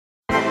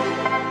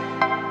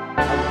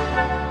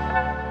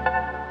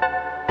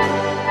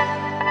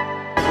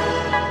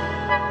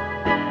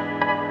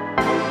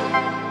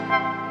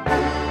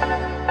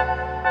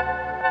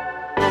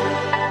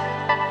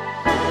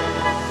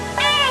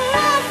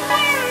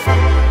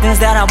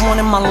that I want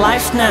in my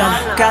life now.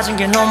 가진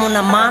게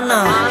너무나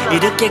많아.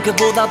 이렇게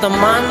그보다 더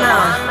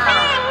많아.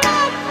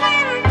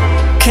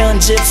 큰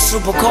집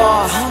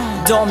슈퍼카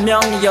더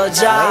명의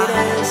여자.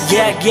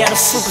 Yeah, get a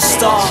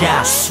superstar.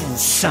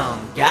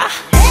 야수성가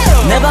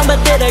내 밤에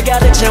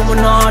가득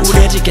채운 넌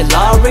우리 집게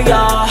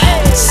러리야.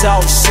 So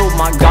suit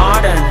my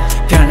garden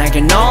편하게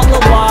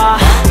놀러와.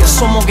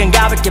 손목엔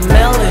가볍게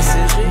밀리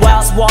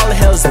Wells Wall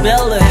Hills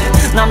Billy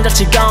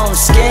남자치고는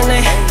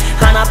skinny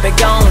하나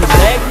빼고는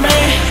big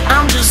me.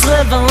 I'm just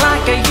living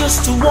like I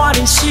used to.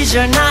 어린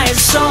시절 나의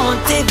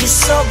소원 TV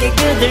속의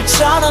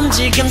그들처럼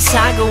지금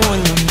살고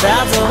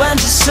있는데도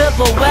왠지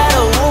슬퍼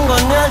외로운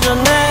건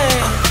여전해.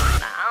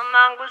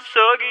 난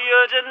구석이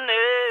여전해.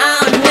 I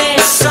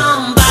need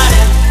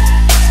somebody.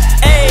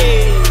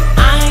 Ay, I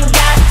ain't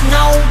got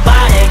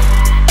nobody.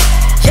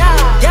 Yeah,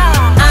 yeah.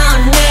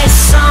 I need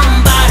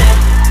somebody.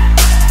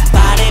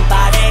 Body,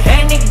 body,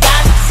 any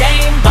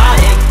goddamn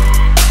body.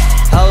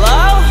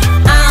 Hello?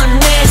 I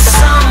need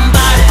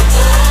somebody.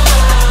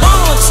 One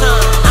more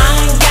time. I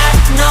ain't got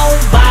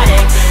nobody.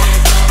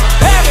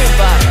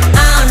 Everybody.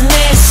 I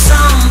need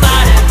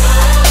somebody.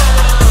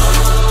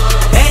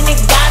 Any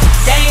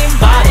goddamn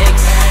body.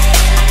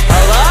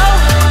 Hello?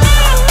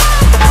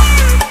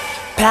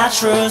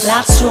 Patrons,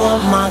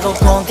 낮추어만고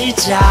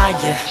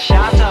본디자예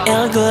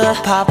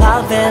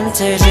 1988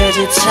 빈티지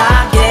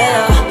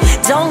집착해.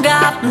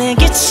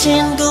 동갑내기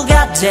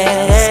친구가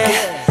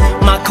돼.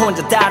 막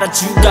혼자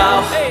따라주고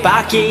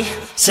바퀴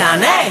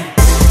자네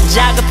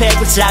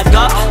작업해고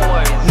작업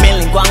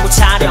밀린 광고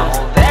촬영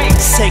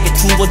세계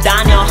투어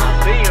다녀.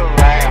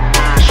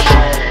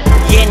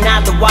 Yeah,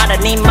 나도 와라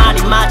네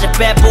말이 맞아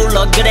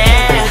배불러 그래.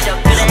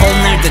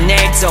 오늘도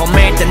내일도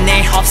매일도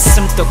내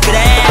없음 또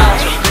그래.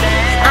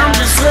 I'm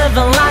just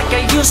living like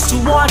I used to.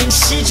 어린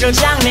시절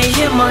장래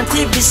힘은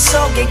TV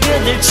속의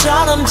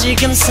그들처럼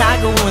지금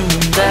살고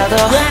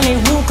있는데도 괜히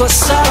웃고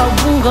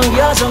서러운 건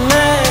여전해.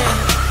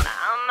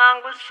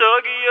 난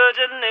구석이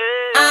여전해.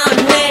 I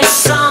need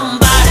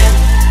somebody.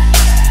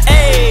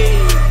 Ay,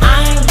 I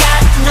ain't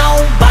got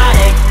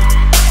nobody.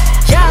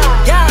 Yeah,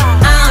 yeah.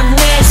 I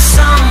need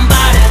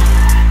somebody.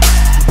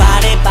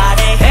 Body,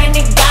 body,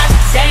 any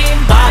goddamn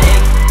body.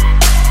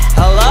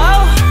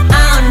 Hello?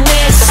 I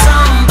need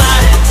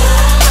somebody.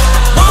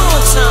 One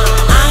more time.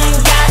 I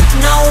ain't got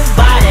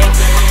nobody.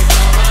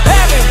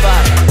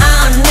 Everybody.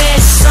 I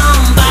need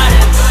somebody.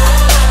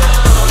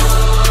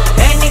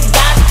 Any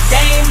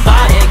goddamn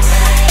body.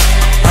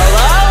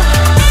 Hello?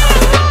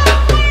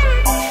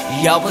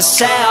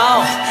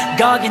 여보세요.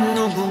 거기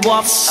누구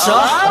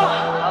없어?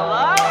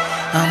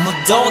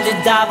 아무도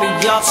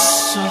대답이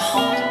없어.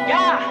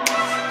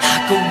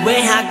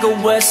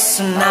 하고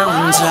있어 나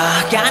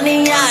혼자가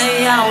아니야.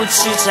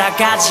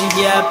 어찌자까지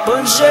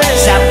예쁜지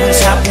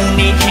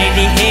사뿐사뿐히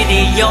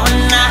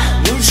헤리헤리였나.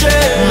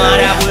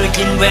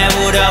 말아볼긴 왜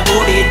물어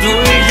우리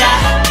둘 다.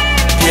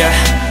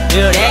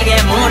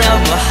 별에게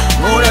물어봐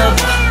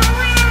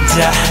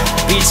다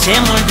빛에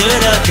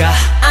물들어가.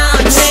 I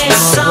need